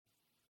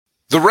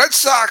The Red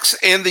Sox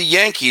and the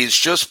Yankees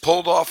just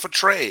pulled off a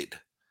trade.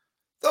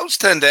 Those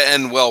tend to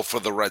end well for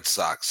the Red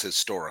Sox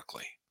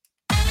historically.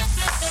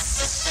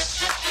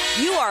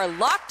 You are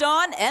Locked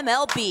On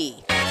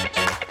MLB.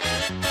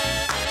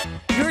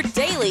 Your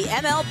daily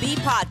MLB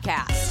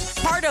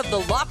podcast. Part of the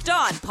Locked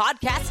On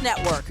Podcast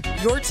Network.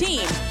 Your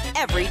team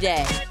every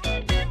day.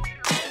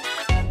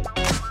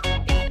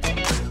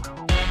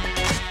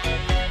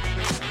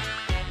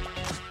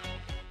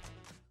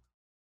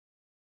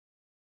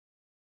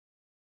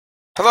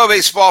 Hello,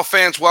 baseball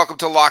fans. Welcome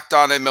to Locked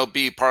On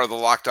MLB, part of the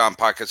Locked On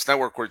Podcast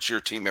Network, where it's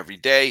your team every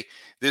day.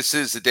 This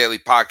is the daily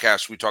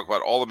podcast. We talk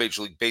about all the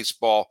Major League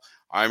Baseball.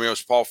 I'm your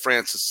host, Paul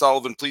Francis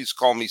Sullivan. Please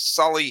call me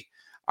Sully.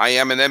 I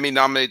am an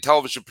Emmy-nominated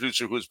television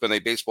producer who has been a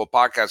baseball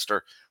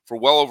podcaster for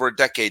well over a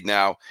decade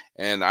now,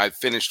 and I've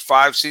finished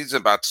 5 seasons,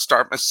 about to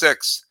start my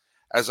 6th,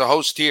 as a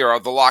host here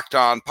of the Locked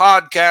On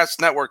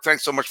Podcast Network.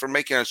 Thanks so much for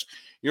making us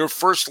your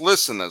first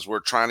listen as we're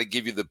trying to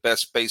give you the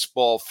best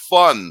baseball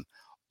fun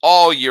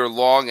all year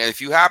long. And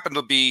if you happen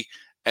to be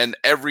an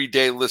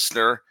everyday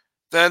listener,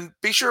 then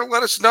be sure to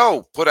let us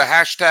know. Put a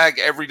hashtag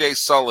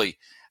EverydaySully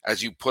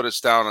as you put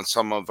us down on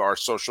some of our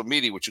social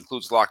media, which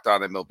includes Locked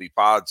On MLB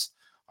Pods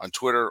on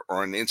Twitter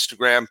or on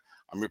Instagram.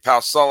 I'm your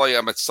pal Sully.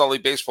 I'm at Sully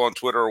Baseball on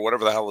Twitter, or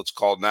whatever the hell it's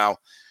called now.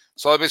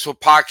 Sully Baseball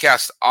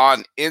Podcast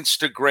on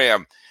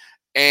Instagram.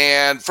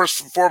 And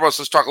first and foremost,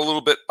 let's talk a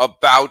little bit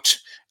about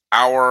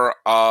our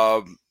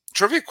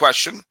trivia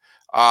question.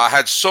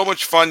 Had so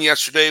much fun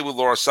yesterday with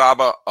Laura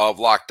Saba of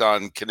Locked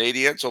On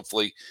Canadians.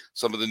 Hopefully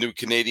some of the new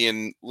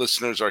Canadian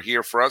listeners are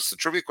here for us. The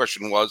trivia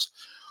question was,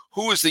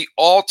 who is the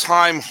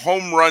all-time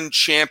home run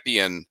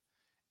champion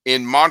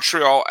in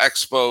Montreal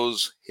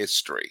Expos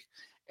history?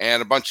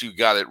 And a bunch of you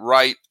got it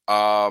right.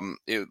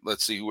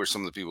 Let's see, who are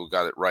some of the people who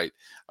got it right?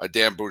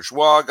 Dan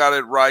Bourgeois got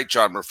it right.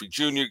 John Murphy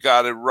Jr.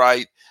 got it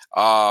right.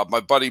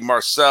 My buddy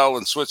Marcel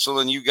in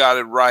Switzerland, you got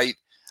it right.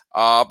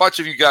 A bunch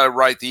of you got it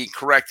right. The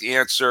correct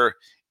answer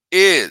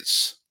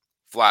is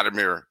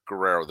Vladimir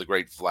Guerrero, the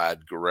great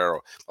Vlad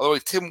Guerrero. By the way,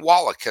 Tim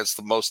Wallach has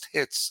the most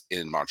hits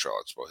in Montreal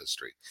Expo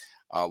history.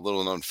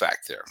 Little known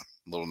fact there.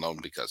 Little known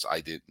because I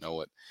didn't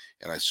know it,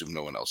 and I assume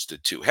no one else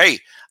did too. Hey,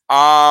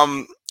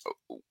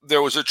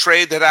 there was a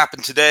trade that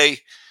happened today.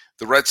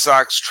 The Red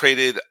Sox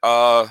traded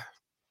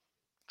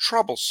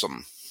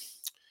troublesome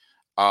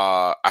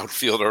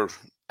outfielder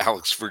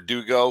Alex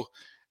Verdugo.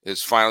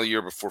 His final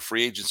year before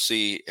free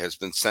agency has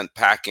been sent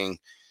packing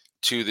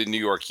to the New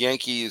York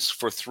Yankees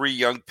for 3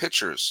 young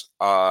pitchers.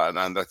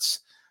 And that's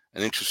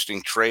an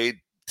interesting trade,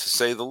 to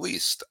say the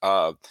least.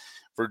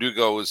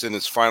 Verdugo is in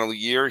his final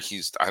year.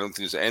 I don't think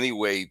there's any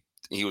way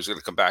he was going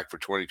to come back for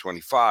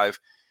 2025.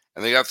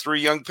 And they got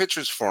 3 young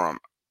pitchers for him.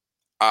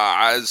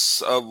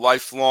 As a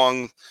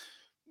lifelong,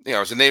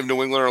 as a native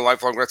New Englander, a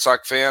lifelong Red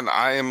Sox fan,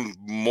 I am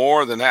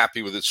more than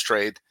happy with this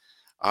trade.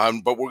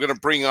 But we're going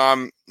to bring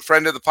on a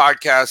friend of the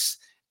podcast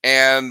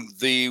and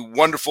the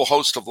wonderful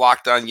host of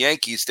Locked On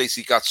Yankees,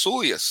 Stacey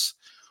Gotsulias,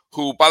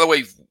 who, by the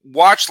way,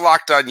 watch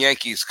Locked On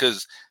Yankees,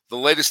 because the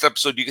latest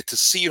episode, you get to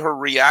see her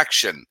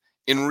reaction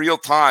in real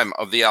time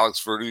of the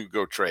Alex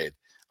Verdugo trade,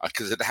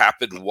 because it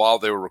happened while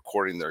they were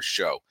recording their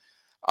show.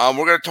 We're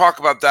going to talk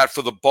about that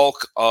for the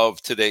bulk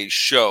of today's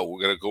show.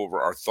 We're going to go over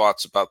our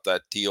thoughts about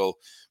that deal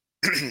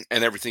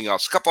and everything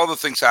else. A couple other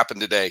things happened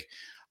today.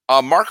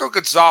 Marco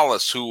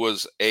Gonzalez, who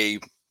was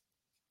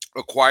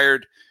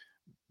acquired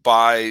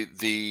by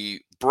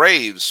the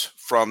Braves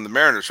from the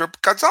Mariners.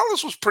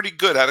 Gonzalez was pretty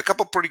good, had a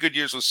couple pretty good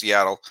years with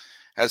Seattle,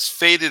 has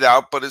faded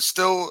out, but is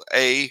still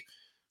a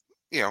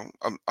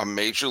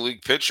major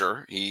league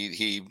pitcher.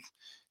 He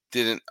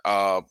didn't,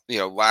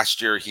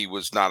 last year he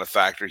was not a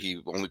factor. He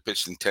only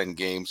pitched in 10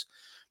 games,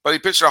 but he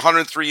pitched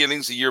 103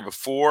 innings a year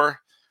before.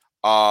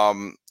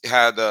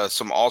 Had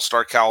some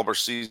all-star caliber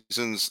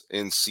seasons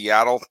in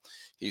Seattle.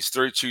 He's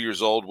 32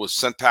 years old, was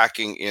sent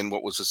packing in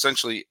what was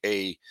essentially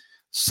a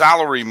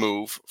salary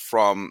move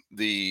from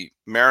the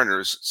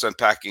Mariners, sent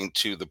packing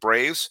to the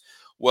Braves.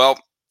 Well,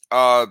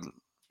 I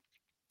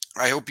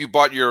hope you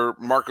bought your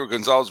Marco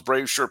Gonzalez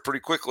Braves shirt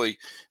pretty quickly,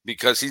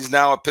 because he's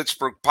now a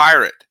Pittsburgh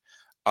Pirate.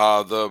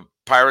 The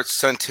Pirates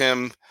sent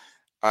him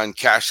on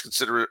cash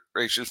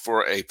consideration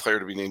for a player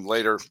to be named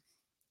later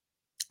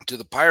to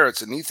the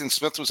Pirates, and Ethan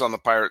Smith was on the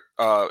Pirate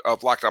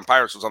of Locked On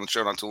Pirates, was on the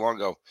show not too long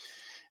ago.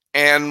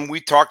 And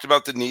we talked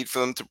about the need for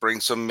them to bring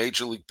some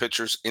major league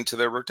pitchers into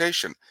their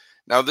rotation.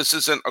 Now, this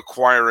isn't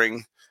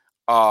acquiring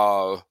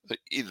Greg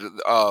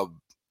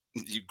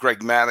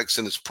Maddux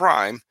in his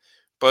prime,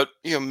 but,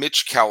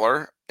 Mitch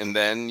Keller, and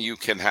then you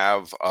can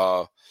have,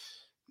 Marco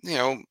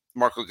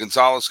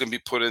Gonzalez can be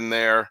put in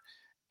there,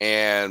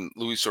 and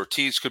Luis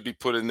Ortiz could be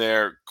put in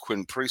there.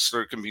 Quinn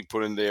Priestler can be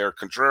put in there.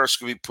 Contreras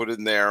can be put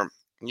in there.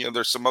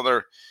 There's some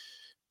other,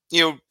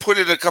 put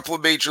in a couple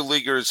of major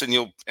leaguers,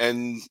 and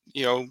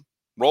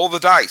roll the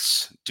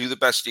dice, do the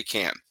best you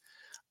can.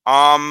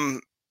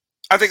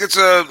 I think it's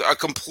a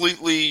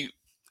completely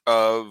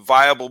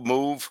viable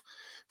move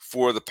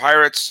for the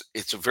Pirates.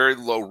 It's a very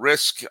low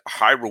risk,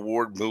 high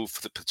reward move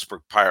for the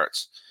Pittsburgh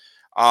Pirates.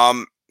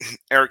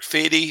 Eric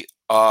Fady,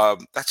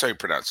 that's how you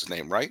pronounce his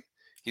name, right?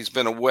 He's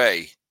been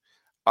away.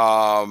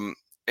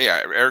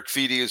 Eric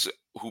Feedy is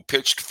who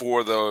pitched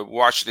for the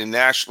Washington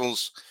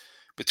Nationals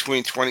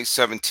between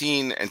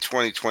 2017 and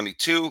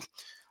 2022.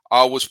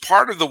 Was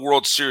part of the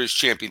World Series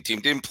champion team.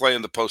 Didn't play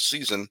in the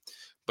postseason,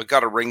 but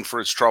got a ring for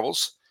his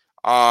troubles.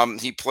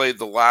 He played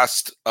the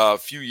last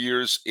few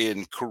years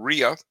in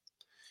Korea,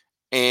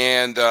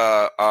 and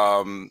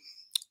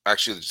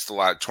actually, it's the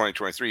last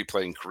 2023. He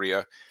played in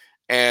Korea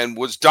and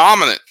was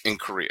dominant in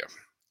Korea,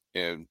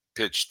 and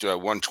pitched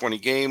 120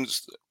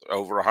 games,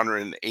 over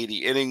 180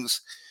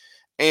 innings,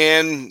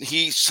 and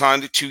he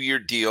signed a 2-year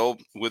deal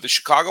with the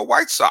Chicago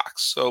White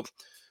Sox. So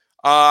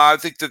I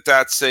think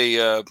that's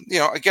a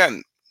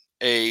again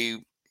a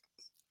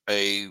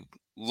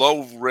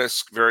low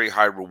risk, very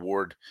high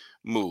reward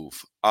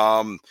move.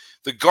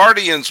 The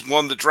Guardians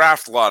won the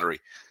draft lottery.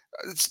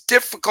 It's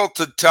difficult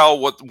to tell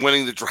what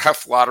winning the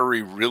draft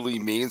lottery really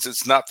means.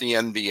 It's not the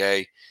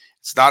NBA.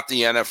 It's not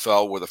the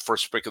NFL, where the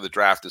first pick of the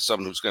draft is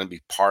someone who's going to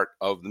be part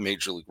of the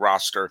Major League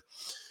roster.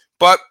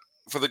 But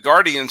for the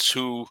Guardians,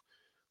 who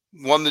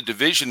won the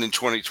division in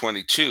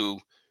 2022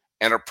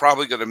 and are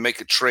probably going to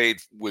make a trade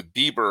with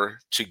Bieber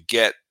to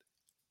get,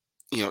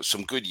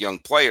 some good young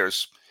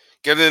players,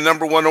 getting the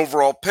number 1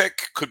 overall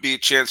pick could be a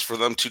chance for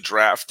them to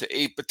draft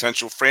a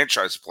potential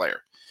franchise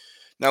player.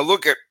 Now,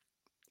 look at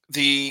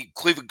the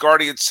Cleveland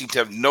Guardians seem to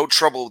have no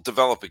trouble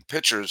developing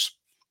pitchers.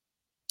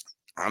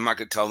 I'm not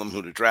going to tell them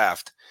who to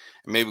draft.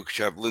 Maybe we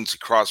should have Lindsey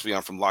Crosby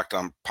on from Locked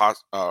On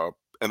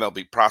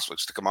MLB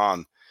Prospects to come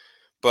on.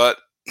 But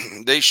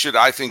they should,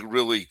 I think,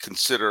 really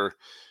consider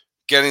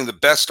getting the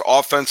best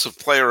offensive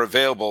player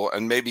available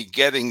and maybe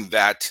getting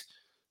that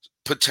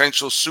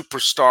potential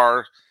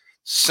superstar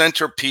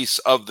centerpiece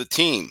of the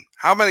team.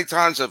 How many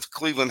times have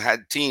Cleveland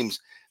had teams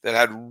that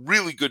had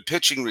really good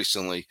pitching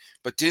recently,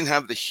 but didn't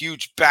have the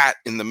huge bat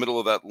in the middle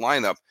of that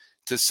lineup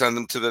to send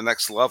them to the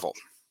next level?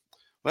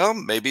 Well,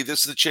 maybe this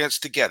is the chance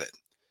to get it.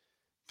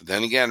 But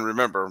then again,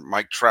 remember,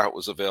 Mike Trout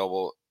was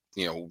available,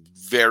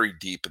 very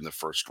deep in the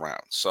first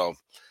round. So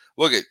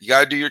look at, you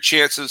got to do your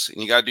chances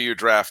and you got to do your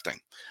drafting.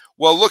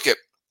 Well, look at,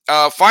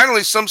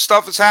 finally, some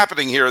stuff is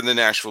happening here in the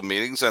Nashville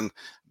meetings, and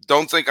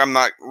don't think I'm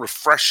not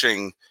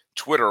refreshing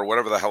Twitter or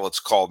whatever the hell it's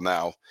called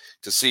now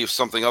to see if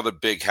something other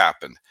big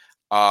happened.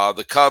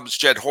 The Cubs,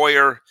 Jed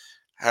Hoyer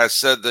has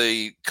said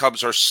the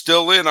Cubs are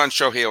still in on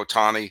Shohei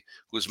Ohtani,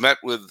 who's met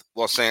with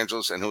Los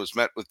Angeles and who has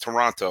met with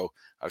Toronto.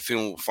 I feel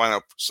we'll find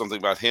out something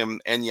about him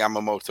and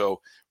Yamamoto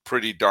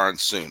pretty darn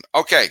soon.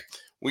 Okay,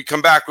 we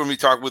come back when we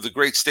talk with the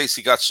great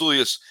Stacey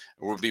Gotsulias,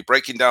 and we'll be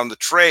breaking down the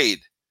trade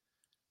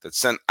that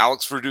sent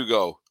Alex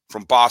Verdugo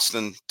from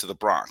Boston to the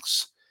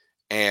Bronx.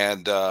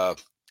 And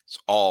it's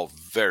all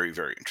very,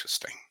 very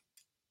interesting.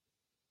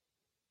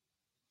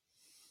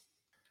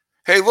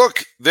 Hey,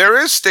 look, there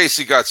is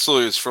Stacey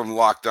Gotsulias from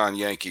Locked On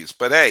Yankees.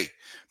 But hey,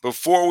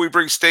 before we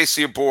bring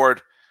Stacey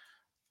aboard,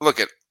 look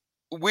at,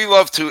 we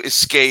love to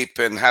escape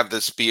and have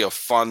this be a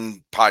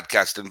fun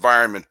podcast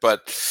environment,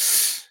 but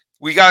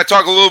we got to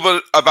talk a little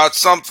bit about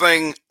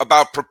something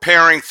about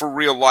preparing for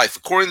real life.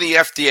 According to the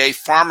FDA,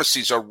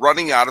 pharmacies are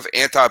running out of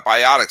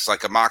antibiotics like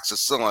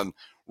amoxicillin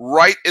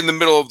right in the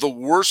middle of the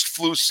worst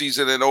flu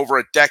season in over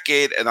a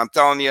decade. And I'm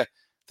telling you,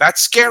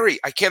 that's scary.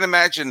 I can't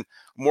imagine a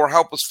more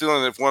helpless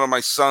feeling if one of my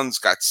sons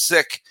got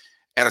sick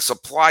and a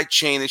supply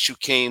chain issue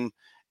came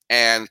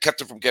and kept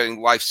them from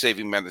getting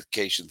life-saving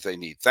medications they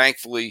need.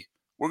 Thankfully,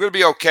 we're going to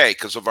be okay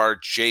because of our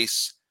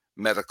Jace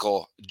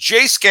Medical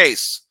Jace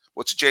case.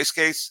 What's a Jace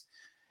case?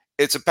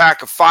 It's a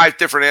pack of 5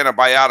 different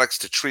antibiotics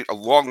to treat a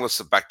long list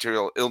of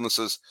bacterial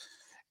illnesses.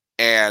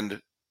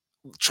 And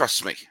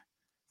trust me,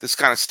 this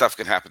kind of stuff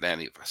can happen to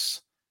any of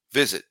us.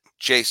 Visit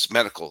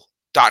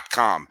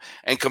jacemedical.com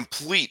and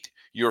complete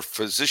your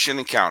physician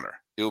encounter.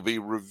 It will be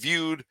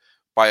reviewed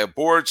by a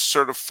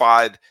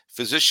board-certified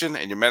physician,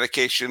 and your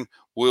medication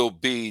will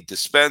be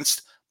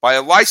dispensed by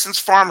a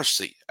licensed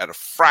pharmacy at a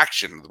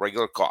fraction of the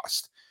regular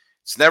cost.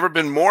 It's never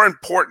been more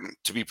important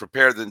to be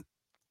prepared than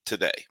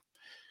today.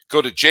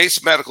 Go to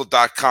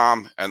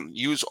jacemedical.com and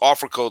use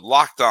offer code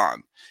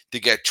LOCKEDON to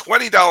get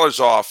 $20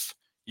 off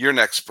your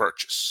next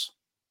purchase.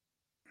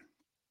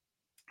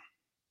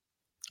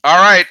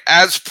 All right,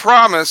 as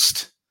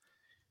promised,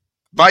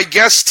 my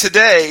guest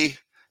today,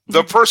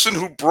 the person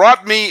who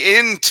brought me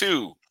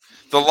into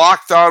the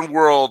Locked On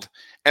world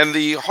and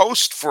the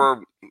host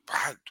for,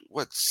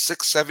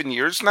 6-7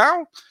 years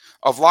now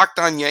of Locked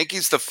On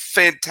Yankees, the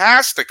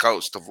fantastic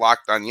host of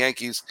Locked On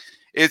Yankees.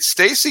 It's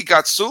Stacey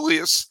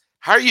Gotsulias.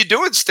 How are you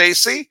doing,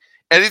 Stacey?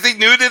 Anything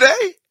new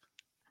today?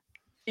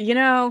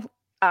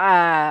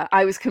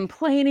 I was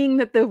complaining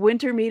that the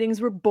winter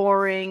meetings were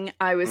boring.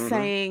 I was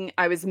saying,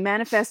 I was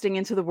manifesting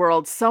into the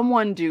world,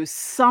 someone do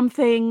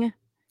something.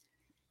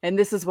 And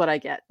this is what I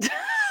get.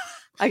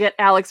 I get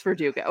Alex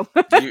Verdugo.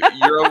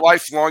 You're a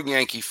lifelong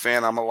Yankee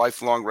fan. I'm a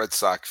lifelong Red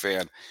Sox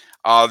fan.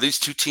 These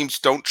two teams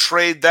don't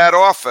trade that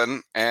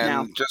often,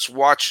 and just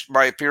watch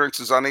my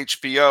appearances on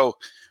HBO.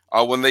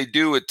 When they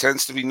do, it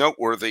tends to be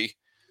noteworthy.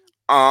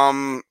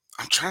 I'm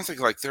trying to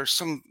think, there's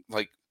some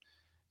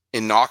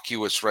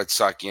innocuous Red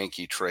Sox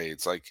Yankee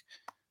trades.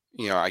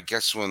 I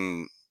guess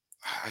when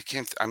I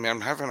can't, I mean,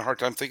 I'm having a hard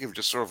time thinking of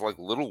just sort of like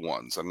little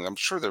ones. I mean, I'm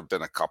sure there've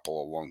been a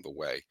couple along the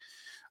way.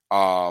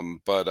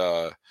 But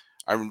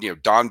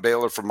Don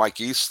Baylor for Mike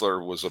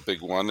Easler was a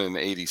big one in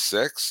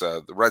 '86.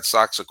 The Red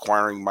Sox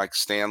acquiring Mike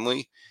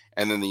Stanley,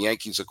 and then the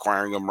Yankees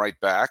acquiring him right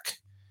back.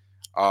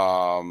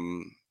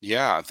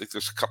 Yeah, I think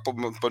there's a couple,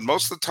 but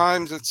most of the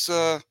times it's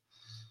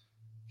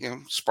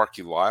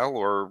Sparky Lyle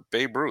or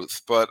Babe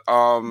Ruth. But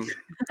oh,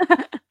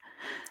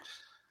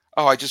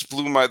 I just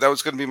blew my. That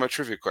was going to be my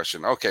trivia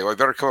question. Okay, well, I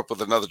better come up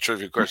with another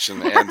trivia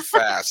question and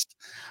fast.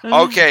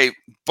 Okay,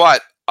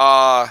 but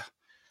all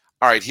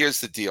right. Here's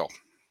the deal.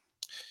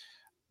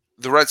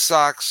 The Red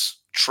Sox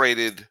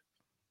traded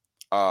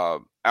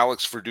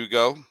Alex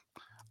Verdugo.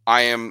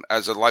 I am,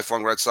 as a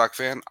lifelong Red Sox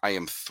fan, I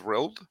am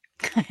thrilled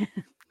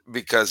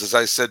because, as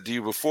I said to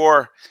you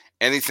before,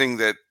 anything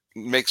that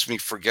makes me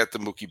forget the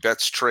Mookie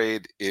Betts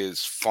trade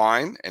is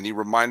fine. Any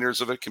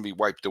reminders of it can be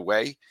wiped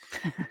away.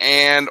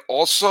 And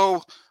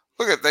also,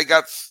 look at they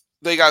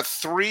got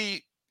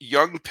three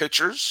young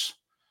pitchers.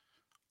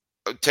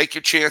 Take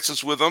your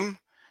chances with them.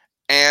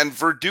 And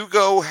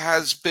Verdugo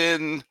has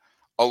been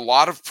a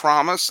lot of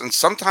promise, and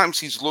sometimes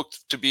he's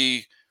looked to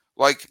be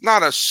like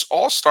not a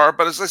all-star,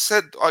 but as I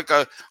said, like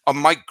a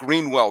Mike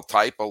Greenwell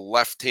type, a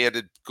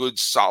left-handed, good,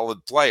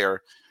 solid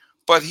player.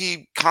 But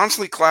he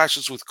constantly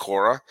clashes with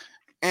Cora,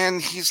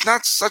 and he's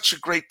not such a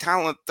great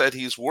talent that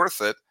he's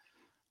worth it.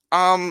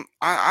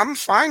 I'm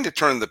fine to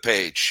turn the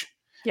page.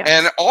 Yeah.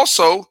 And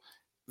also,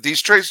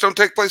 these trades don't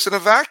take place in a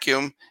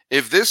vacuum.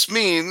 If this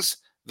means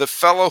the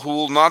fellow who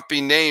will not be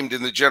named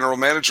in the general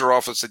manager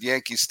office at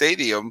Yankee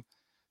Stadium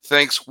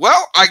thinks,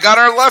 well, I got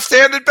our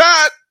left-handed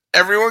bat.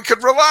 Everyone can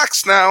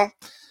relax now.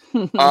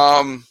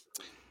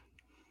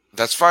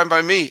 That's fine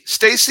by me.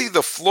 Stacey,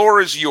 the floor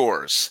is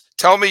yours.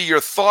 Tell me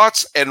your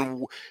thoughts,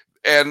 and we'll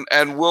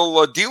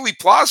Dealey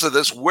Plaza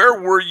this.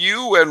 Where were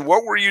you, and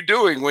what were you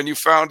doing when you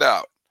found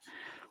out?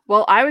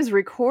 Well, I was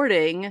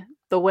recording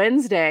the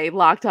Wednesday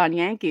Locked On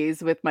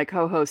Yankees with my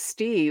co-host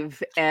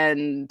Steve,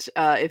 and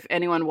if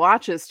anyone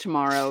watches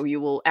tomorrow,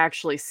 you will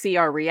actually see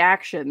our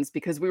reactions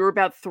because we were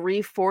about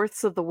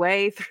 3/4 of the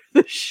way through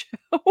the show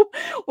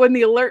when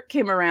the alert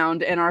came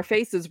around, and our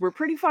faces were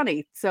pretty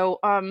funny. So,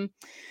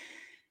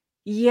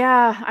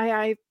 yeah,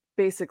 I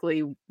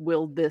basically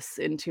willed this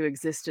into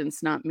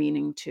existence, not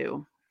meaning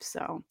to.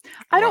 So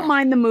I don't Wow.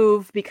 mind the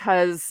move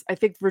because I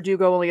think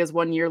Verdugo only has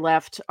 1 year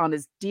left on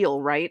his deal,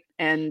 right?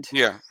 And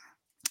Yeah.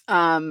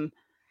 I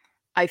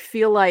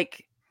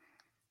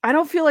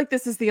don't feel like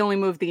this is the only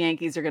move the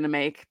Yankees are going to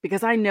make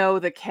because I know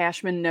that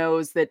Cashman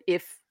knows that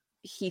if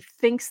he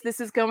thinks this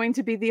is going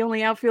to be the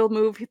only outfield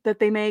move that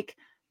they make,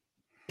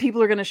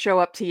 people are going to show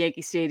up to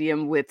Yankee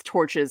Stadium with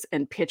torches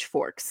and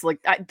pitchforks. Like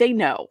they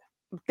know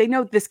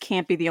this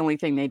can't be the only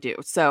thing they do.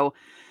 So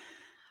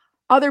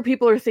other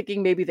people are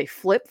thinking maybe they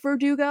flip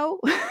Verdugo.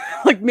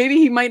 Like maybe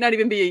he might not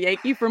even be a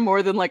Yankee for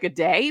more than like a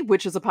day,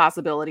 which is a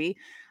possibility.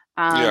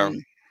 Yeah.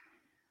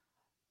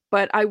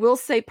 But I will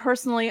say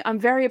personally, I'm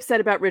very upset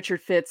about Richard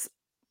Fitz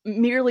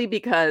merely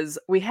because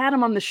we had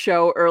him on the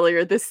show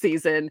earlier this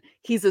season.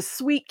 He's a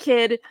sweet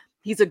kid.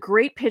 He's a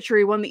great pitcher.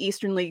 He won the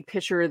Eastern League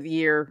Pitcher of the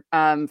Year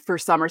for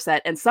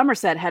Somerset, and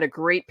Somerset had a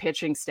great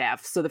pitching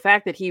staff. So the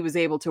fact that he was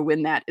able to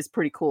win that is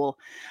pretty cool.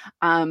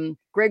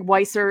 Greg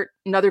Weissert,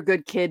 another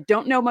good kid.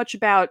 Don't know much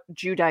about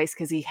Judice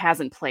because he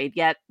hasn't played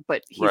yet,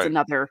 but he's Right.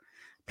 another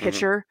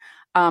pitcher.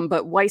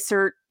 But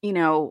Weissert,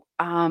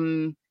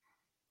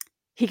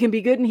 he can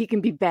be good and he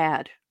can be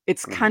bad.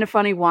 It's kind of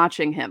funny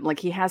watching him. Like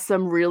he has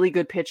some really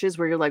good pitches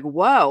where you're like,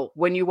 whoa,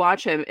 when you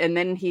watch him. And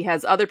then he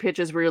has other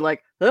pitches where you're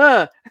like,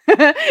 ugh,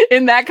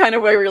 in that kind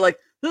of way where you're like,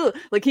 ugh.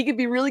 Like he could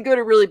be really good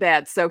or really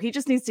bad. So he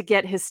just needs to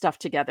get his stuff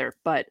together.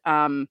 But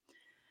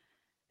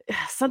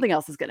something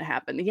else is going to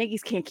happen. The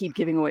Yankees can't keep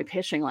giving away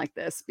pitching like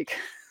this because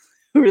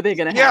who are they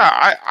going to have?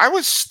 Yeah, I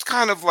was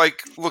kind of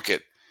like, look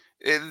at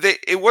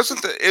it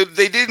wasn't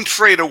they didn't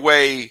trade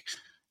away,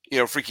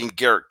 freaking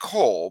Garrett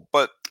Cole,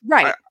 but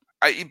Right.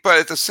 but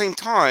at the same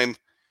time,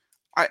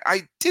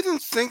 I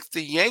didn't think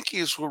the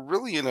Yankees were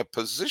really in a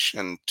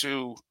position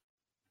to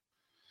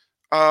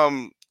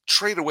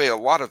trade away a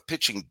lot of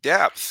pitching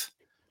depth.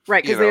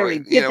 Right, because they already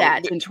did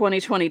that in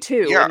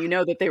 2022, yeah, and you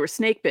know that they were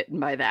snake bitten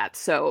by that.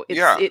 So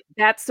yeah,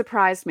 that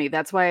surprised me.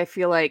 That's why I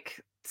feel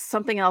like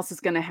something else is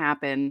gonna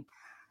happen.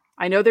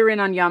 I know they're in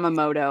on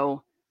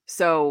Yamamoto,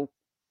 so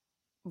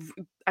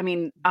I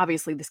mean,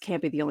 obviously this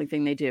can't be the only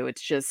thing they do.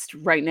 It's just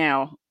right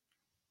now,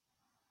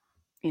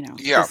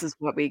 yeah. this is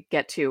what we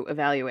get to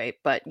evaluate.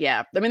 But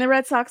yeah, I mean the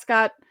Red Sox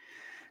got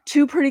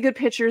two pretty good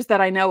pitchers that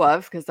I know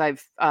of because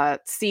I've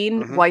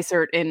seen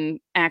Weissert in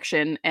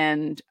action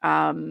and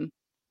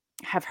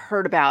have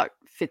heard about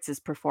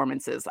Fitz's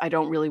performances. I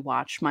don't really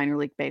watch minor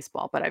league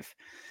baseball, but I've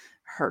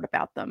heard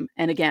about them.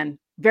 And again,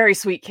 very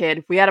sweet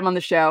kid. We had him on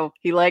the show.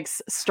 He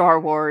likes Star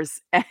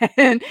Wars,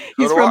 and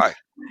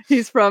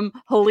he's from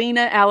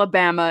Helena,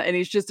 Alabama, and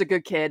he's just a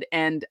good kid.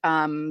 And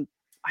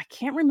I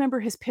can't remember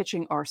his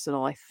pitching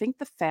arsenal. I think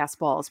the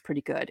fastball is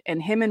pretty good.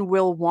 And him and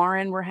Will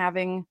Warren were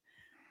having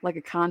like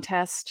a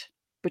contest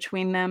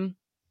between them.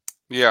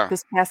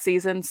 this past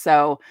season.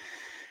 So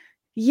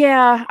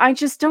yeah, I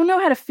just don't know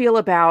how to feel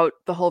about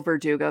the whole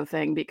Verdugo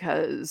thing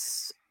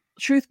because,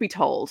 truth be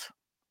told,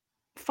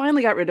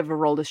 finally got rid of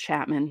Aroldis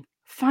Chapman,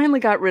 finally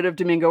got rid of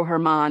Domingo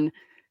Germán,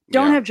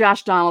 don't Yeah. have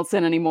Josh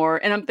Donaldson anymore,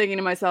 and I'm thinking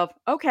to myself,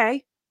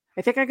 okay,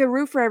 I think I could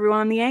root for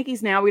everyone on the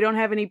Yankees now. We don't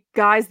have any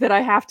guys that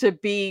I have to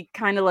be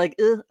kind of like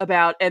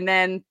about, and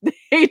then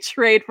they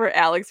trade for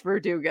Alex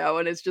Verdugo,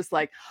 and it's just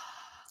like,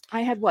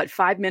 I had what,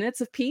 5 minutes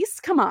of peace?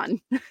 Come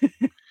on.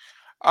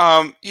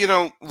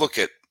 Look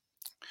at.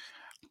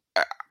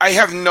 I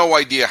have no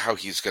idea how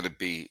he's going to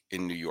be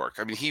in New York.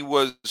 I mean,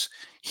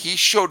 he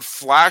showed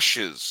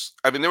flashes.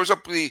 I mean,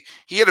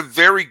 he had a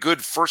very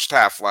good first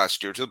half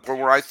last year to the point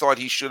where I thought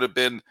he should have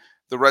been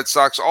the Red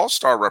Sox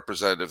All-Star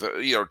representative.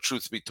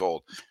 Truth be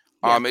told,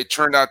 Yeah. it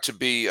turned out to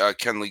be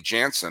Kenley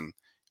Jansen,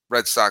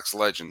 Red Sox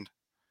legend,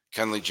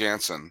 Kenley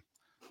Jansen.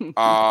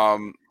 By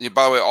the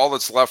way, all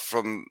that's left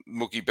from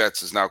Mookie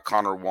Betts is now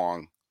Connor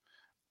Wong.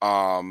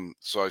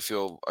 So I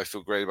feel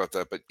great about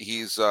that. But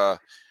he's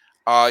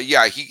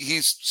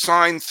he's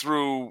signed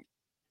through.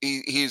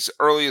 His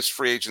earliest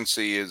free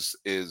agency is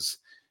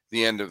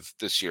the end of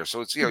this year.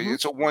 So it's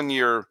it's a 1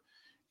 year.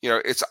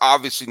 It's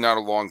obviously not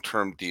a long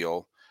term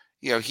deal.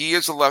 He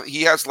has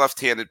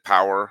left-handed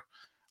power,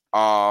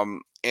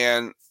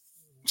 and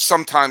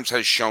sometimes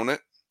has shown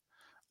it.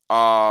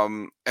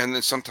 And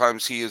then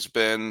sometimes he has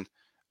been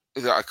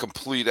a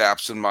complete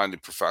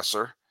absent-minded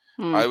professor.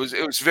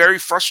 It was very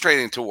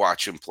frustrating to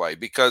watch him play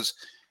because.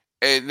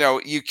 And no,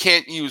 you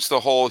can't use the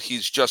whole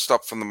he's just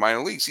up from the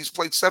minor leagues. He's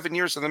played 7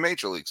 years in the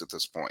major leagues at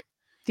this point.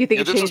 Do you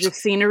think a change of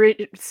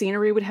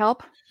scenery would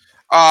help?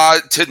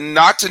 Not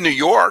to New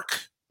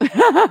York.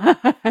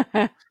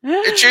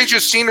 It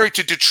changes scenery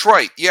to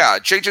Detroit. Yeah,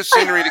 it changes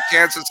scenery to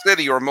Kansas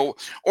City or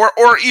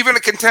even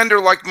a contender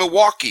like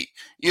Milwaukee.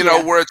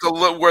 Where it's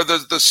where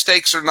the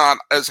stakes are not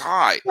as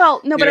high. Well,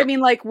 no, but I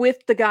mean, like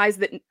with the guys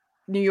that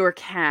New York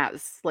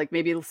has, like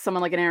maybe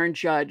someone like an Aaron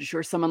Judge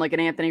or someone like an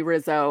Anthony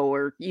Rizzo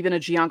or even a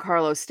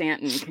Giancarlo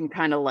Stanton can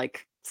kind of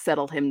like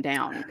settle him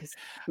down. Because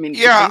I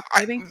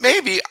mean,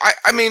 maybe.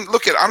 I mean,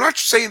 look I'm not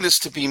saying this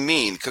to be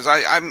mean because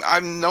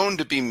I'm known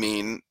to be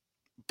mean,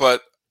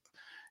 but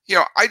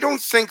I don't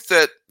think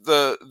that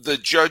the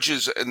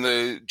Judges and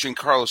the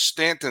Giancarlo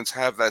Stantons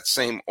have that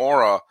same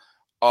aura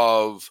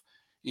of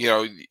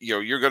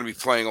you're going to be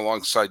playing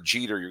alongside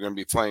Jeter, you're going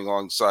to be playing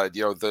alongside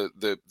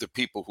the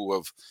people who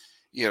have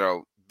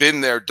been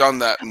there, done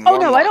that. And oh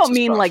no, I don't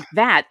mean like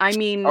that. I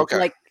mean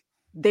like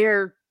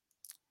they're.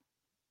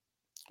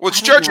 Well, it's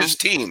Judge's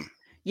team.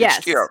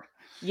 Yes.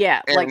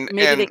 Yeah. Like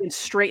maybe they can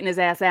straighten his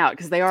ass out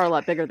because they are a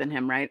lot bigger than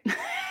him, right?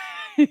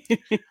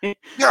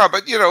 Yeah,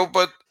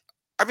 but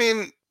I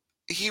mean,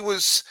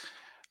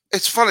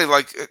 it's funny,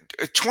 like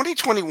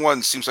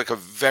 2021 seems like a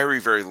very,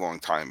 very long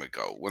time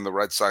ago when the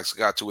Red Sox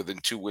got to within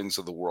 2 wins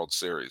of the World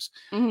Series.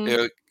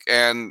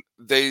 And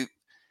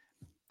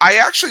I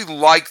actually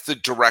like the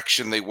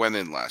direction they went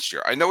in last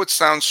year. I know it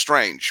sounds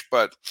strange,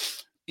 but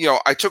you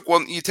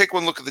take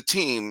one look at the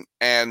team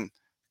and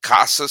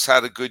Casas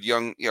had a good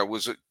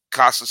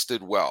Casas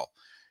did well.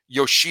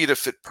 Yoshida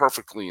fit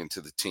perfectly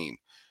into the team.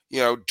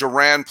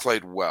 Duran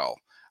played well.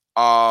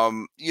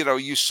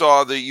 You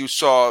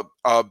saw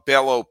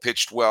Bello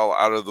pitched well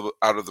out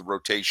of the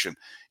rotation.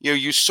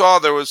 You saw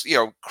there was,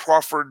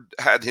 Crawford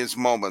had his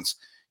moments.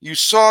 You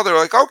saw they're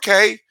like,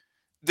 okay,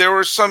 there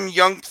were some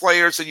young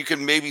players that you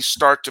can maybe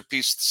start to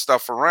piece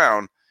stuff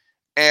around,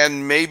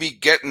 and maybe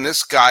getting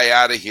this guy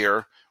out of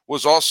here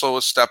was also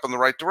a step in the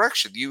right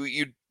direction.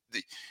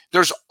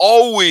 There's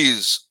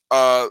always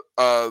a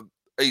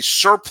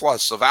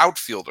surplus of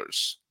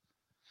outfielders.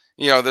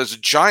 There's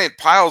giant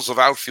piles of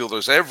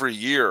outfielders every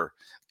year,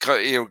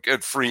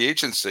 at free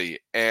agency,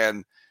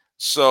 and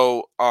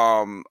so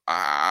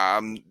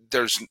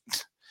there's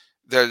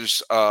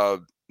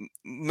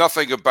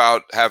nothing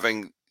about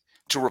having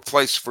to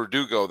replace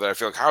Verdugo that I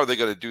feel like, how are they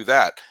going to do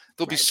that?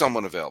 There'll be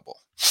someone available.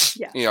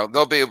 Yeah.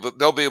 They'll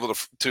be able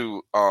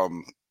to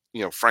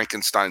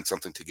Frankenstein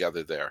something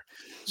together there.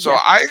 So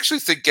I actually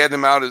think getting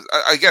him out is,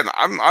 again,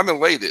 I'm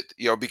elated,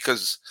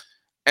 because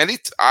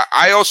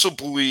I also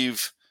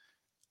believe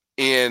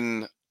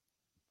in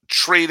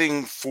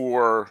trading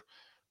for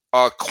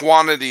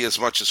quantity as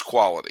much as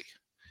quality.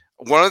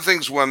 One of the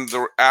things when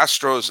the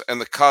Astros and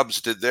the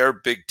Cubs did their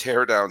big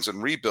teardowns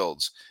and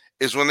rebuilds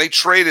is when they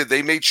traded,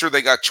 they made sure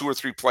they got 2 or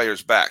 3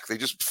 players back. They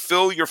just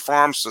fill your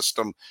farm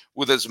system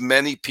with as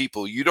many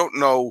people. You don't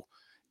know,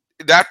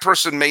 that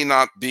person may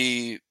not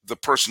be the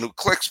person who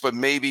clicks, but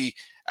maybe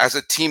as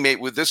a teammate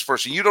with this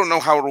person, you don't know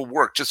how it'll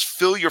work. Just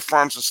fill your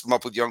farm system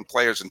up with young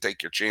players and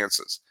take your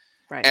chances.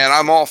 Right. And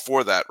I'm all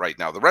for that right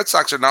now. The Red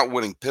Sox are not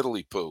winning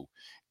piddly-poo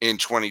in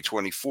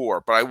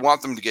 2024, but I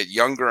want them to get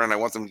younger, and I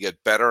want them to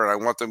get better, and I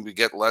want them to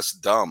get less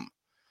dumb.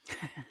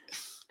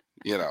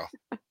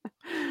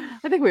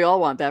 I think we all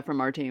want that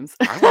from our teams.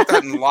 I want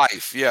that in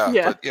life,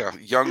 yeah. But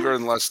younger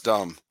and less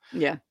dumb.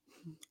 Yeah.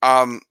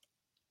 I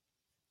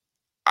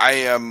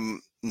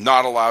am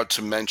not allowed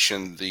to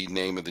mention the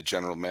name of the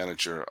general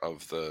manager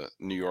of the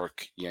New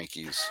York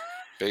Yankees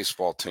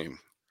baseball team.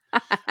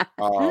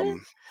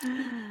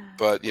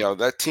 But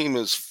that team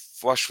is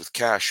flush with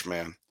cash,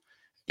 man.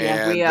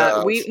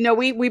 Yeah, And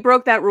we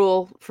broke that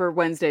rule for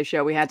Wednesday's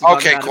show. We had to talk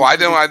okay, about cool.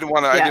 him. I didn't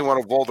want to. I Yeah. didn't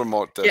want to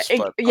Voldemort Yeah, this,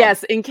 but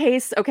yes, in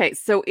case. Okay,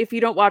 so if you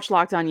don't watch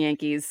Locked On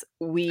Yankees,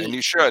 and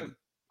you should.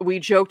 we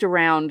joked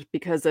around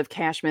because of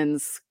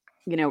Cashman's,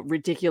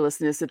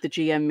 ridiculousness at the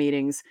GM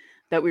meetings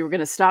that we were going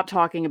to stop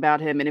talking about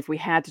him, and if we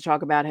had to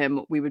talk about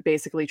him, we would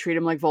basically treat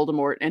him like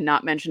Voldemort and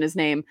not mention his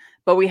name.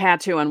 But we had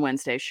to on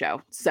Wednesday's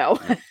show, so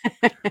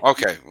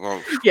Okay,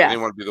 well, yeah. I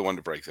didn't want to be the one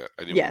to break that.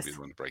 I didn't want to be the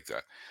one to break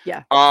that.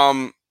 Yeah.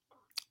 I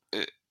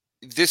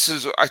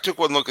took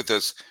one look at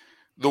this.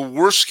 The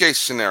worst case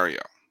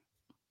scenario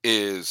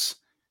is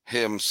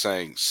him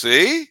saying,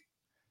 "See,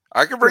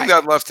 I can bring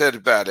that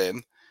left-handed bat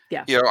in.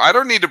 Yeah. I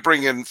don't need to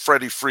bring in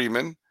Freddie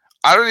Freeman.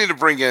 I don't need to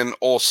bring in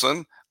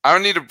Olsen. I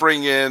don't need to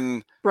bring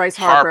in Bryce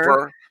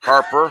Harper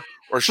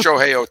or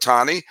Shohei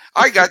Ohtani.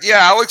 I got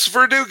Alex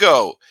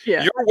Verdugo.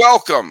 Yeah. You're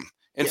welcome."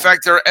 In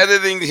fact, they're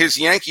editing his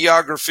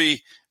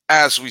Yankeeography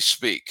as we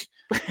speak.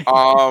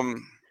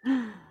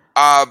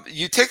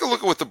 You take a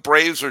look at what the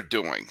Braves are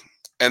doing,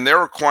 and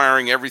they're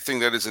acquiring everything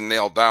that isn't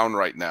nailed down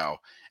right now.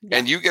 Yeah.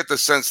 And you get the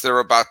sense they're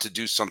about to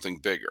do something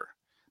bigger.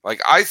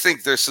 Like, I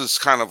think this is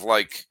kind of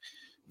like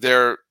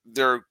they're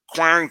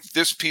acquiring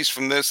this piece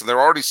from this, and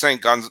they're already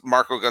saying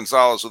Marco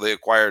Gonzalez, who they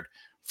acquired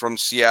from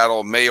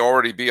Seattle, may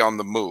already be on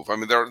the move. I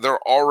mean,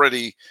 they're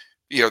already,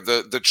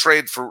 the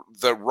trade for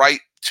the right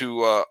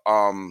to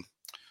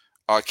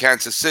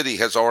Kansas City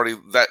has already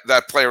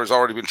that player has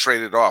already been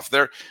traded off.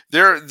 They're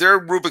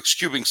Rubik's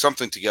cubing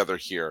something together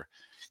here.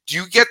 Do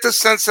you get the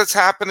sense that's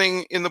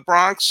happening in the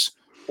Bronx,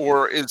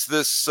 or is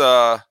this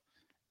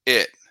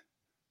it?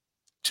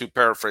 To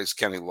paraphrase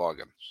Kenny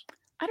Loggins.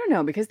 I don't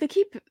know, because they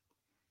keep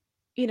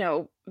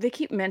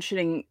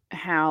mentioning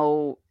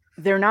how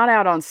they're not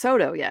out on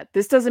Soto yet.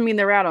 This doesn't mean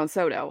they're out on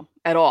Soto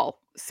at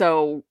all.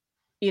 So,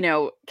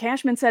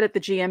 Cashman said at the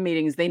GM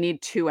meetings they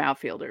need 2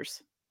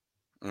 outfielders.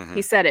 Mm-hmm.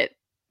 He said it,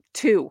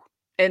 2.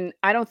 And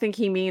I don't think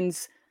he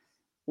means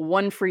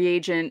 1 free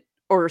agent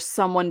or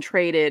someone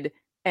traded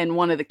and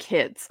 1 of the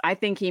kids. I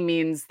think he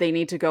means they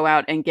need to go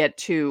out and get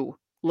 2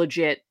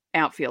 legit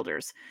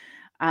outfielders.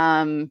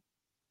 There's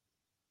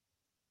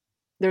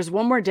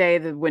 1 more day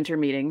of the winter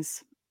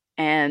meetings,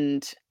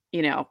 and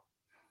of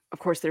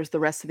course there's the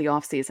rest of the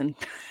off season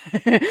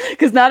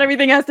because not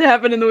everything has to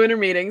happen in the winter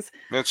meetings.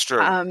 That's true.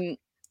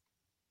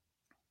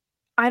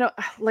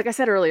 Like I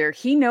said earlier,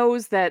 he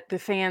knows that the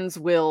fans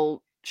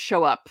will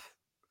show up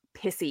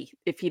pissy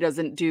if he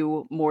doesn't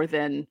do more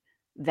than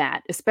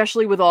that,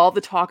 especially with all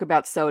the talk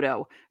about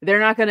Soto. They're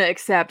not going to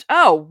accept,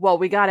 oh, well,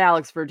 we got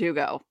Alex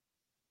Verdugo.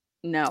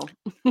 No.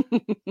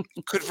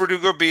 Could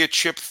Verdugo be a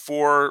chip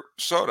for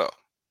Soto?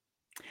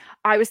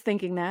 I was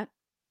thinking that.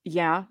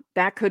 Yeah,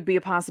 that could be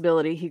a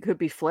possibility. He could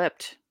be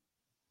flipped.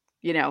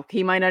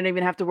 He might not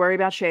even have to worry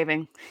about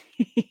shaving.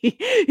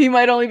 He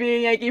might only be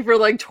a Yankee for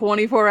like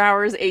 24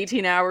 hours,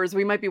 18 hours.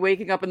 We might be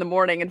waking up in the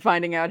morning and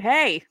finding out,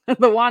 hey,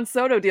 the Juan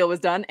Soto deal was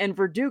done and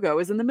Verdugo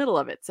is in the middle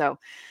of it. So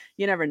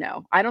you never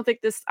know.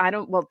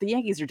 The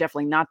Yankees are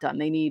definitely not done.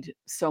 They need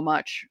so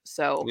much.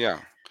 So yeah.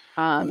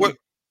 And with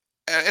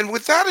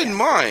that in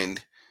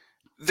mind,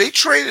 they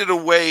traded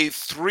away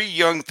 3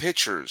 young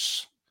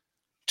pitchers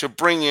to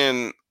bring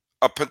in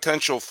a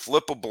potential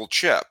flippable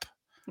chip.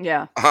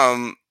 Yeah.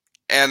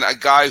 And a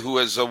guy who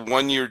has a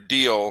 1-year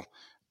deal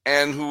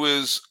and who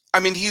is,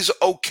 he's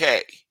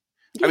okay.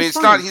 He's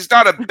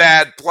not a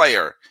bad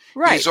player.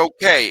 Right. He's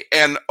okay.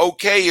 And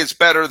okay is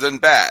better than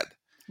bad.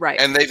 Right.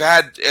 And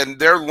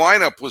their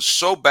lineup was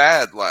so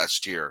bad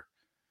last year.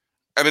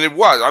 It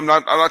was. I'm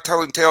not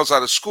telling tales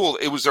out of school.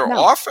 It was their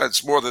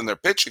offense more than their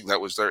pitching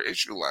that was their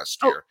issue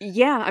last year.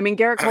 Yeah.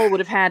 Garrett Cole would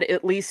have had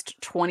at least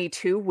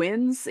 22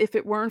 wins if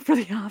it weren't for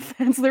the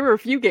offense. There were a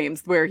few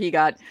games where he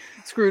got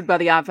screwed by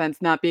the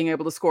offense not being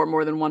able to score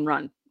more than 1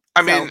 run.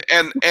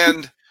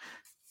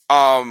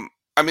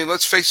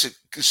 Let's face it,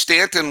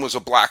 Stanton was a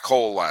black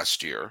hole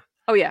last year.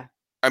 Oh yeah.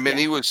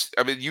 He was.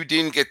 You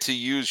didn't get to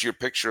use your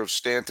picture of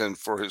Stanton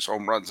for his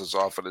home runs as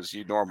often as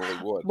you normally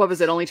would. What was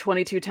it? Only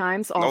 22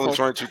 times? Awful. Only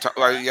 22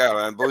 times.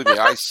 Yeah, and believe me,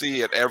 I see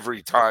it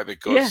every time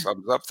it goes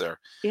up there.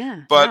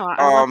 Yeah, but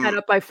I want that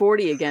up by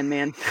 40 again,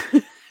 man.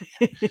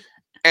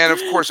 And of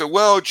course,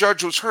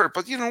 Judge was hurt,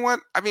 but you know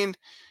what? I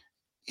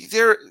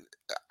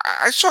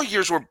saw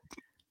years where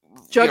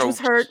Judge was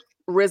hurt.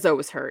 Rizzo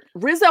was hurt.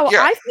 Rizzo,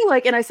 yeah. I feel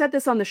like, and I said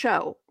this on the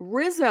show,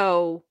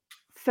 Rizzo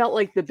felt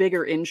like the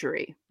bigger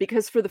injury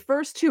because for the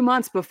first 2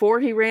 months before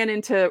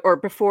Fernando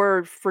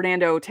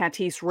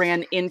Tatis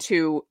ran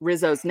into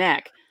Rizzo's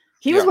neck,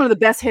 he was one of the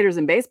best hitters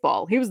in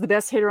baseball. He was the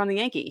best hitter on the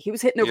Yankee. He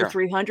was hitting over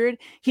 300.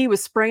 He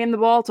was spraying the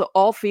ball to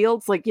all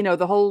fields. Like,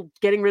 the whole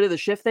getting rid of the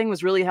shift thing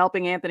was really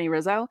helping Anthony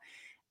Rizzo,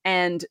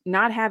 and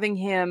not having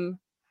him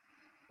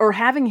or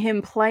having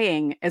him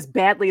playing as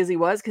badly as he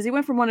was, because he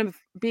went from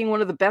being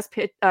one of the best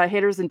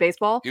hitters in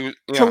baseball to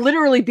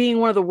literally being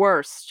one of the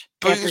worst.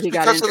 But it's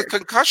because of the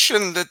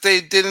concussion that they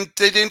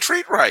didn't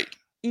treat right.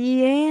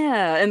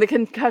 Yeah, and the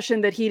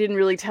concussion that he didn't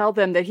really tell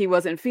them that he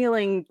wasn't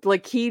feeling,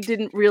 like, he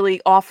didn't really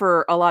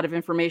offer a lot of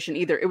information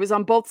either. It was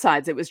on both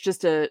sides. It was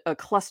just a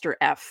cluster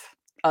F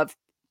of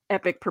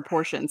epic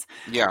proportions.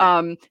 Yeah.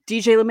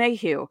 DJ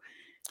LeMahieu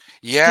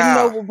didn't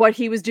know Yeah. what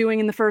he was doing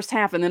in the first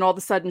half, and then all of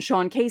a sudden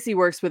Sean Casey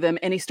works with him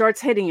and he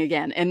starts hitting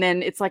again. And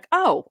then it's like,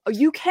 oh,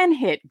 you can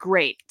hit.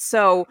 Great.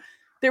 So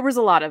there was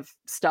a lot of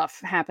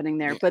stuff happening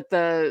there, Yeah.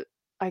 but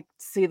I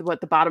see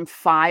the bottom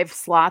 5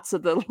 slots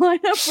of the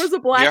lineup was a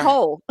black Yeah.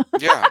 hole.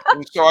 Yeah.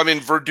 And so, I mean,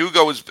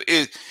 Verdugo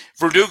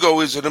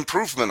is an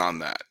improvement on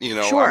that. You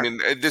know, I Sure. mean,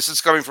 this is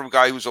coming from a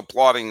guy who's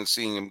applauding and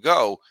seeing him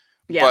go.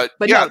 Yeah, But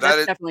but yeah, no,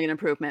 that's definitely an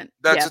improvement.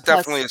 that's Yeah,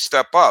 definitely plus a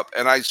step up.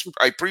 And I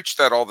preach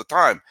that all the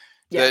time,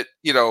 yeah.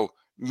 that,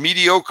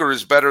 mediocre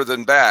is better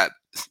than bad,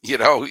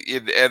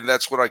 and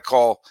that's what I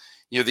call,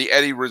 the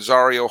Eddie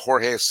Rosario,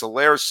 Jorge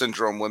Soler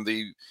syndrome. When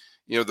the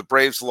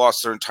Braves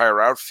lost their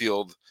entire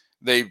outfield,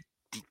 they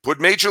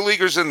put major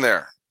leaguers in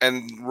there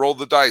and rolled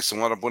the dice and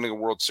wound up winning a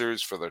World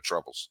Series for their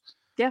troubles.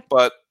 Yeah.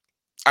 But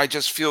I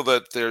just feel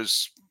that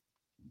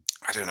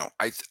I don't know.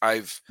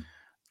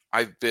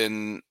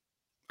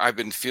 I've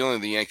been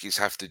feeling the Yankees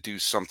have to do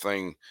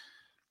something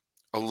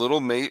a little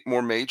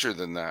more major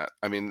than that.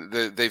 I mean,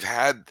 they've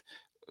had,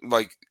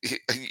 like, I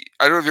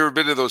don't know if you've ever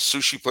been to those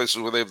sushi places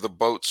where they have the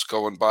boats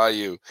going by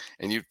you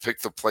and you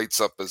pick the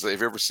plates up have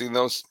you ever seen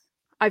those?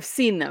 I've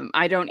seen them.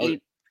 I don't Oh,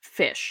 eat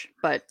fish,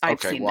 but I've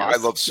okay, seen well, I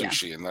those. love Yeah.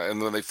 sushi,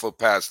 and when they float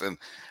past, and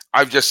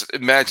I've just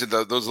imagined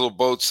those little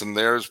boats, and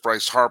there's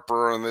Bryce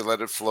Harper, and they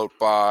let it float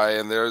by,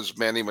 and there's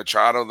Manny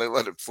Machado, and they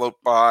let it float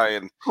by,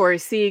 and Corey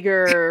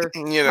Seager,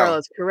 you know,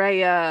 Carlos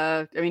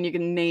Correa. I mean, you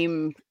can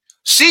name.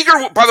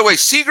 Seager. By the way,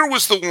 Seager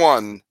was the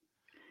one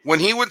when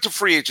he went to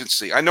free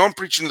agency. I know I'm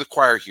preaching to the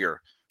choir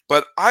here,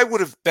 but I would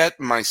have bet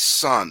my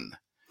son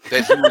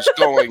that he was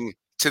going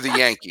to the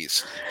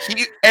Yankees.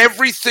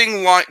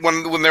 Everything, like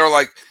when they were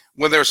like,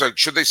 when they were like,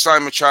 should they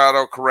sign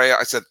Machado, Correa?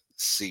 I said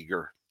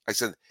Seager. I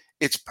said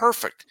it's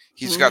perfect.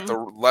 He's got the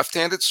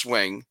left-handed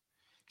swing.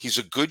 He's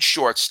a good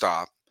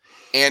shortstop,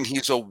 and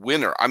he's a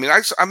winner. I mean,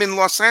 I'm in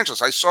Los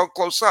Angeles. I saw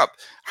close up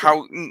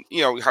how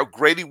how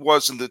great he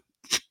was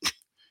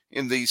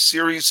in the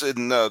series,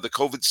 in the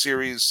COVID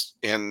series,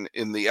 and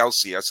in the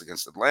LCS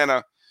against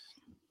Atlanta.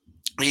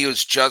 He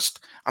was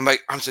just, I'm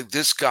saying,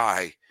 this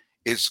guy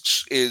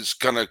is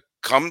gonna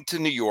come to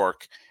New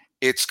York.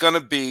 It's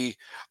gonna be,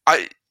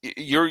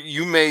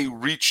 you may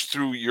reach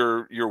through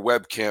your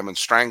webcam and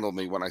strangle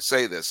me when I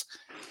say this,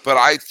 but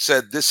I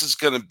said this is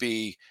gonna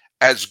be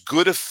as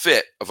good a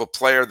fit of a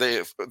player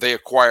they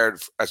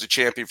acquired as a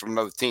champion from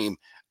another team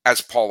as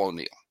Paul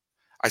O'Neill.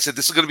 I said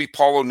this is going to be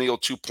Paul O'Neill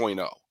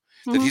 2.0.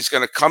 That he's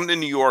going to come to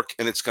New York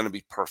and it's going to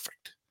be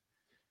perfect.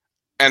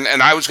 And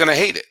I was going to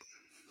hate it.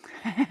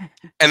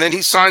 And then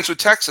he signs with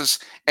Texas,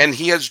 and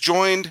he has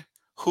joined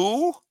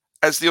who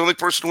as the only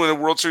person to win a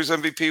World Series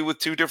MVP with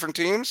 2 different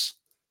teams?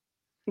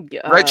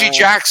 Reggie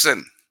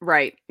Jackson.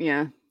 Right.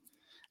 Yeah.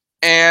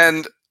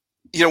 And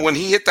when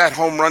he hit that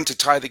home run to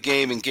tie the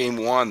game in Game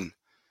 1,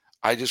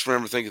 I just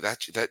remember thinking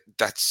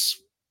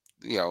that's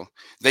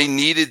they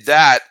needed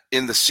that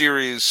in the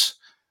series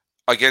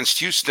against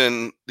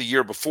Houston the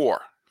year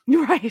before.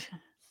 Right.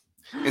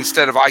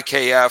 Instead of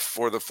IKF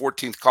or the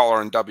 14th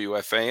caller in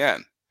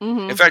WFAN.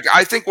 In fact,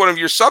 I think one of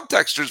your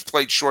subtexters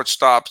played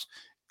shortstops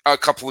a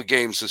couple of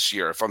games this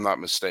year, if I'm not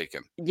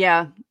mistaken.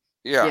 Yeah.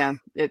 Yeah. Yeah.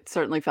 It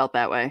certainly felt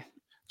that way.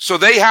 So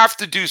they have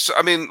to do.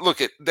 I mean,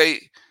 look, they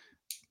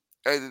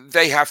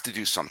have to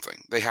do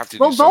something. They have to.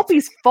 Well, do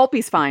something.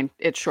 Volpe's fine.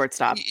 It's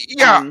shortstop.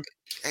 Yeah,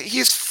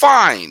 he's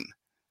fine.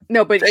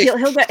 No, but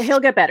he'll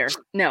get better.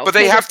 No, but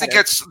they have to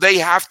get. They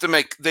have to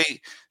make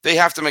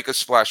a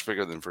splash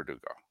bigger than Verdugo.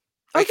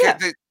 Yeah.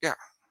 Yeah.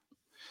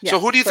 So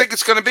who do you think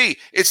it's going to be?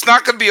 It's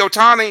not going to be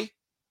Ohtani.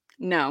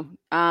 No.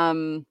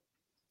 And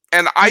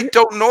I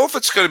don't know if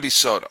it's going to be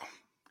Soto.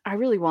 I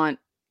really want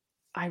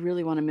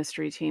a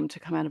mystery team to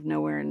come out of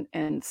nowhere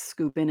and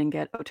scoop in and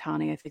get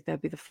Ohtani. I think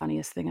that'd be the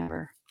funniest thing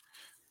ever.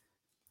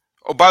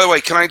 Oh, by the way,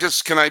 can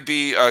I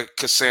be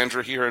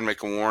Cassandra here and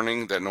make a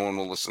warning that no one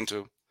will listen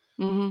to?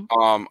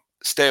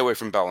 Stay away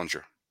from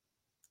Bellinger.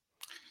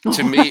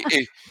 To me,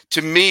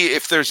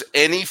 if there's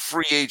any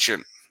free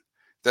agent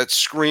that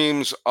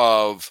screams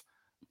of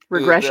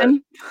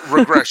regression,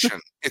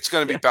 it's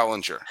going to be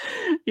Bellinger.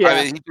 Yeah.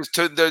 I mean, he just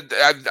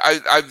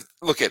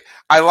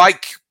I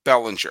like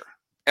Bellinger,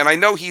 and I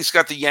know he's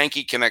got the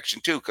Yankee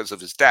connection too because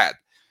of his dad.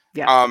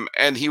 Yeah.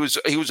 And he was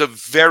a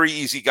very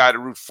easy guy to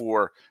root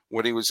for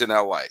when he was in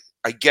LA.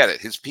 I get it.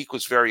 His peak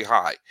was very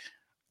high.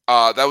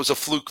 That was a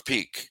fluke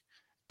peak.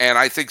 And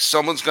I think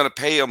someone's going to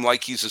pay him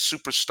like he's a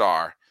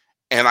superstar.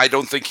 And I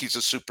don't think he's a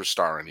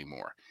superstar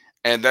anymore.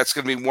 And that's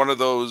going to be one of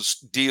those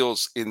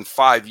deals in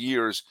 5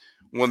 years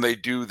when they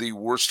do the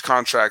worst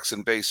contracts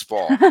in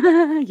baseball.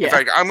 Yeah. In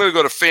fact, I'm going to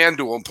go to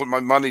FanDuel and put my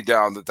money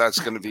down that that's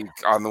going to be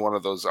on one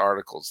of those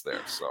articles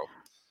there. So,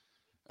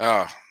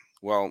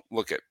 well,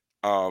 look at,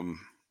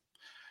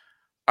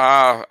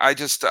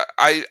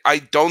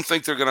 I don't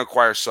think they're going to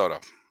acquire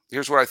Soto.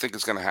 Here's what I think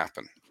is going to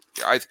happen.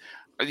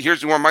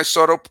 here's one. My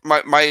Soto,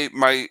 my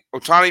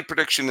Ohtani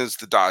prediction is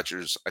the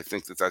Dodgers. I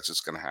think that's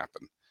just going to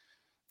happen.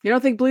 You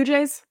don't think Blue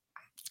Jays?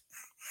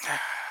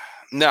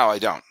 No, I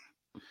don't.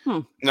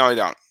 Hmm. No, I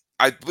don't.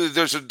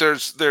 There's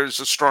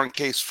a strong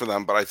case for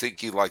them, but I think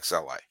he likes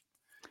LA.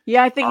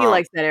 Yeah, I think he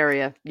likes that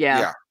area. Yeah.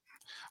 Yeah.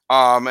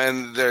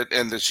 And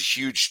there's a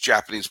huge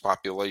Japanese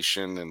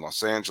population in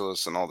Los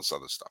Angeles and all this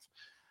other stuff.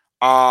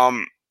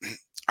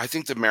 I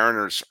think the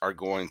Mariners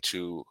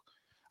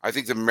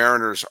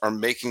are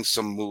making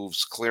some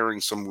moves,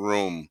 clearing some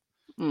room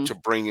to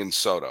bring in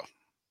Soto.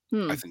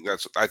 Hmm. I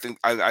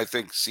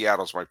think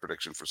Seattle's my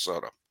prediction for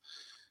Soto.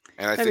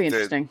 And That'd be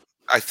interesting.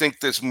 I think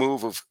this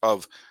move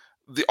of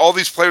all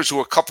these players who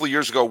a couple of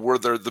years ago were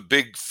the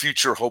big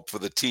future hope for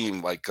the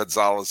team, like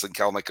Gonzalez and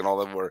Kelnick and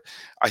all them,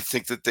 I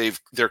think that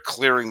they're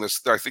clearing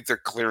this. I think they're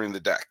clearing the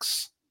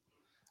decks.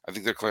 I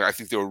think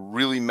they were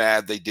really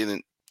mad they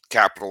didn't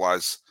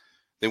capitalize.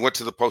 They went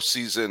to the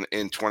postseason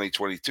in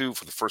 2022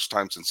 for the first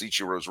time since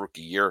Ichiro's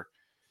rookie year,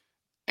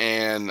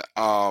 and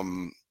I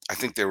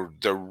think they're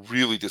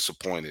really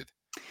disappointed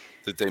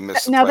that they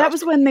missed the Now, playoffs. that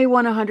was when they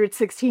won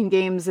 116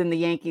 games and the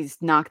Yankees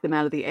knocked them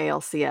out of the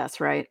ALCS,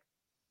 right?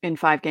 In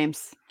 5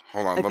 games.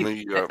 Hold on, I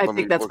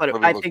think that's what it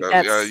was. hold on. I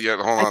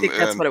think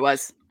that's what it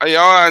was.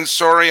 Yeah, and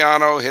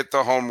Soriano hit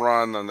the home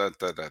run, and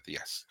that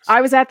yes.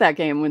 I was at that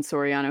game when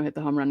Soriano hit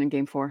the home run in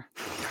Game 4.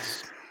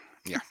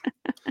 Yes.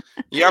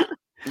 Yeah.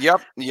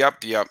 Yep.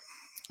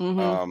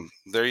 Mm-hmm.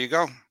 There you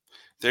go.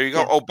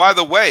 Yeah. Oh, by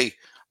the way,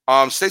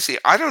 Stacey,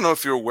 I don't know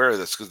if you're aware of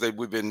this because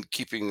we've been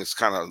keeping this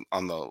kind of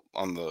on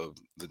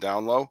the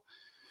down low.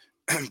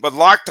 But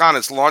Locked On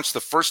has launched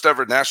the first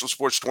ever national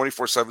sports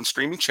 24/7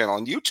 streaming channel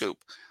on YouTube.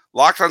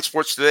 Locked On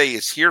Sports Today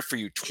is here for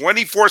you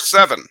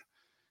 24/7,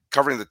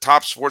 covering the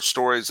top sports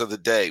stories of the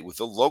day with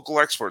the local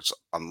experts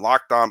on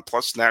Locked On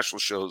plus national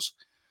shows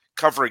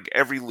covering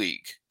every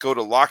league. Go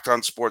to Locked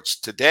On Sports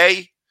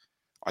Today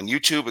on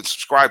YouTube and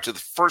subscribe to the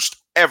first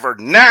ever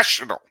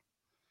national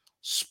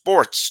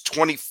sports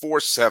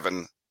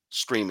 24/7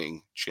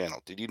 streaming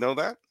channel. Did you know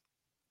that?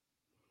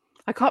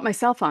 I caught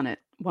myself on it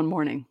one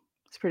morning.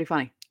 It's pretty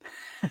funny.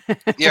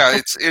 Yeah,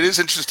 it is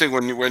interesting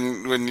when you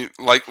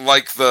like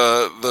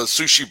the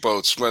sushi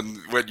boats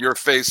when your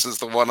face is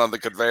the one on the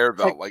conveyor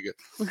belt,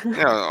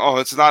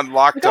 it's not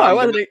Locked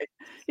On.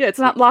 It's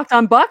not Locked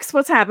On Bucks.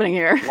 What's happening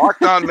here?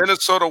 Locked On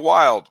Minnesota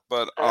Wild,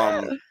 but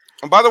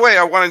and by the way,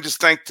 I want to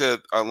just thank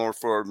Laura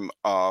for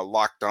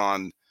Locked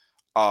On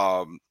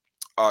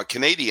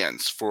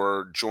Canadians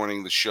for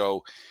joining the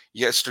show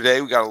yesterday.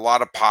 We got a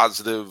lot of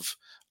positive.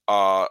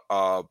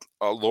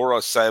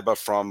 Laura Seba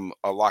from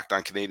Locked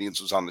On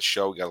Canadians was on the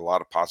show. We got a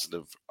lot of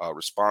positive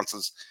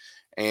responses.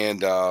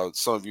 And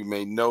some of you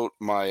may note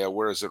my,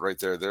 where is it right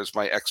there? There's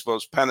my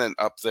Expos pennant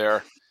up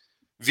there.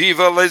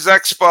 Viva les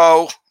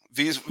Expo.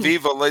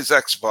 Viva les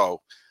Expo.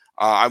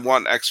 I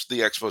want the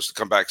Expos to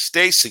come back.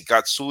 Stacey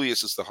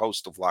Gotsulias is the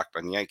host of Locked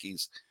On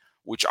Yankees,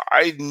 which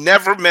I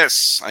never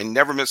miss. I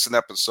never miss an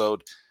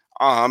episode.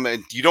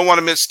 And you don't want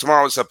to miss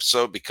tomorrow's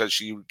episode because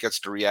she gets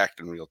to react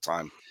in real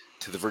time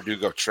to the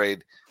Verdugo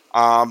trade.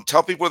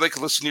 Tell people where they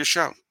can listen to your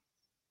show.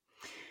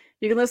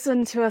 You can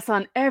listen to us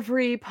on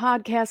every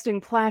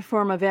podcasting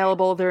platform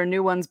available. There are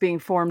new ones being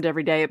formed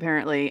every day,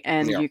 apparently.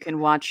 And you can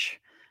watch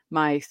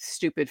my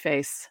stupid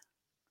face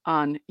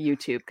on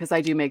YouTube because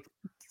I do make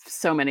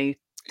so many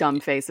dumb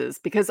faces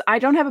because I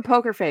don't have a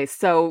poker face.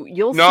 So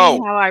you'll see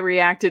how I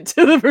reacted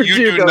to the Verdugo.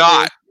 You do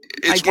not.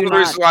 It's one of the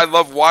reasons why I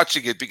love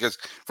watching it because,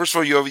 first of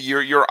all, you have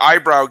your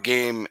eyebrow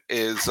game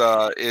is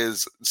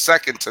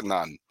second to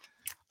none.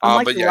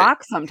 I'm like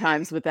rock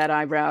sometimes with that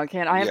eyebrow.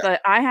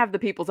 I have the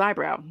people's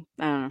eyebrow.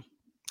 I don't know.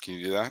 Can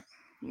you do that?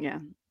 Yeah.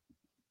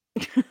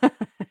 By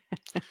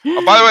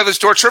the way, let's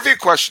do our trivia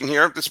question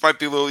here. This might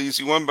be a little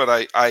easy one,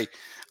 but I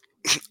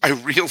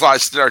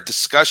realized in our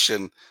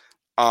discussion,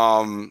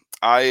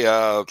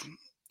 I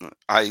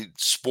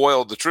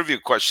spoiled the trivia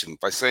question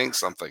by saying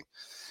something,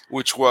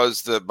 which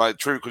was my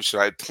trivia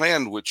question I had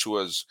planned, which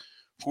was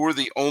who are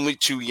the only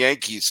 2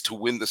 Yankees to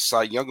win the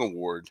Cy Young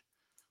Award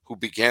who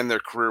began their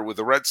career with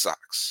the Red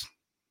Sox?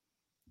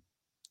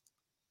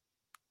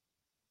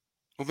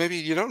 Well, maybe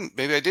you don't.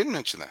 Maybe I didn't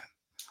mention that.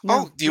 No.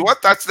 Oh, do you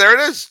what? There it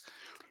is.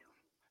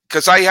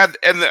 Because I had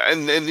and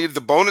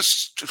the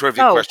bonus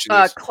trivia question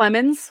is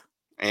Clemens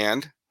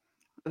and.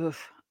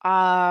 Oof.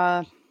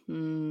 Let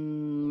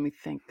me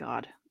thank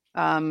God.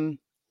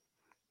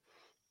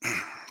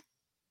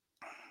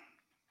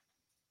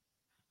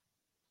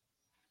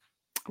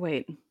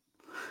 Wait.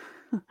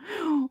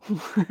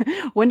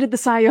 When did the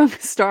Cy Young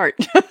start?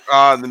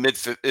 In the mid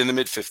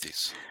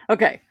 50s.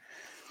 Okay.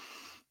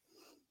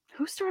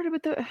 Who started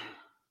with the?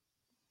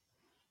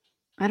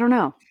 I don't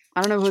know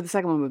who the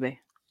second one would be.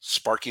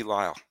 Sparky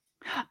Lyle.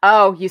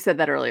 Oh, you said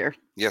that earlier.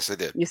 Yes, I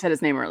did. You said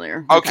his name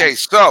earlier. Okay,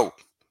 so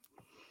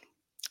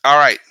all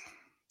right.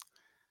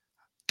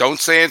 Don't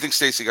say anything,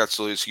 Stacey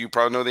Gotsulias. You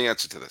probably know the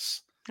answer to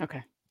this.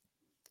 Okay.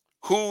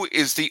 Who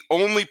is the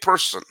only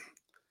person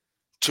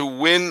to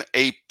win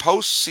a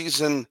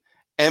postseason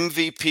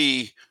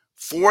MVP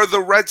for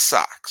the Red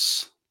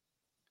Sox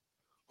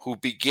who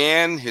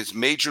began his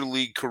major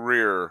league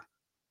career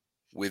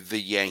with the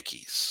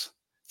Yankees?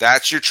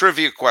 That's your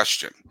trivia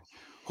question.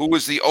 Who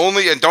was the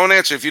only, and don't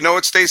answer if you know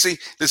it, Stacey,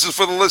 this is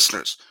for the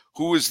listeners,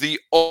 who was the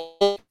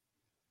only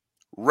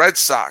Red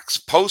Sox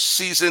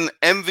postseason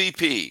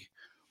MVP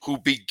who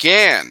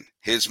began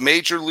his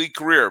major league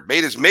career,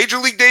 made his major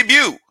league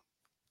debut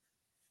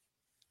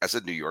as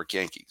a New York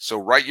Yankee? So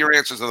write your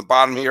answers on the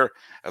bottom here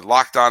at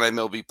Locked On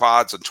MLB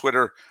Pods on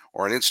Twitter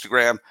or on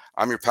Instagram.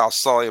 I'm your pal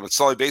Sully. I'm at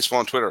Sully Baseball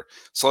on Twitter,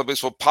 Sully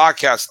Baseball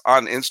Podcast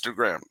on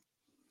Instagram.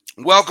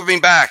 Welcoming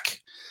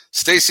back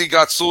Stacey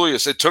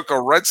Gotsulias. It took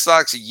a Red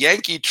Sox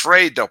Yankee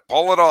trade to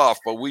pull it off,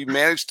 but we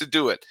managed to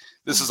do it.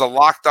 This is a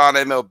Locked On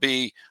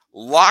MLB,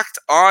 Locked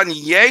On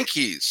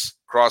Yankees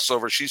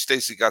crossover. She's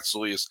Stacey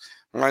Gotsulias.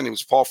 My name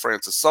is Paul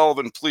Francis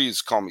Sullivan.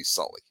 Please call me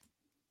Sully.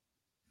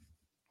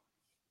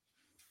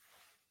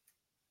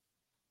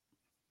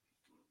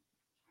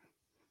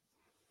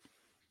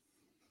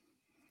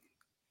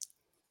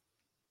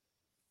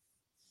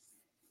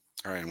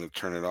 All right, I'm going to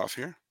turn it off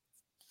here.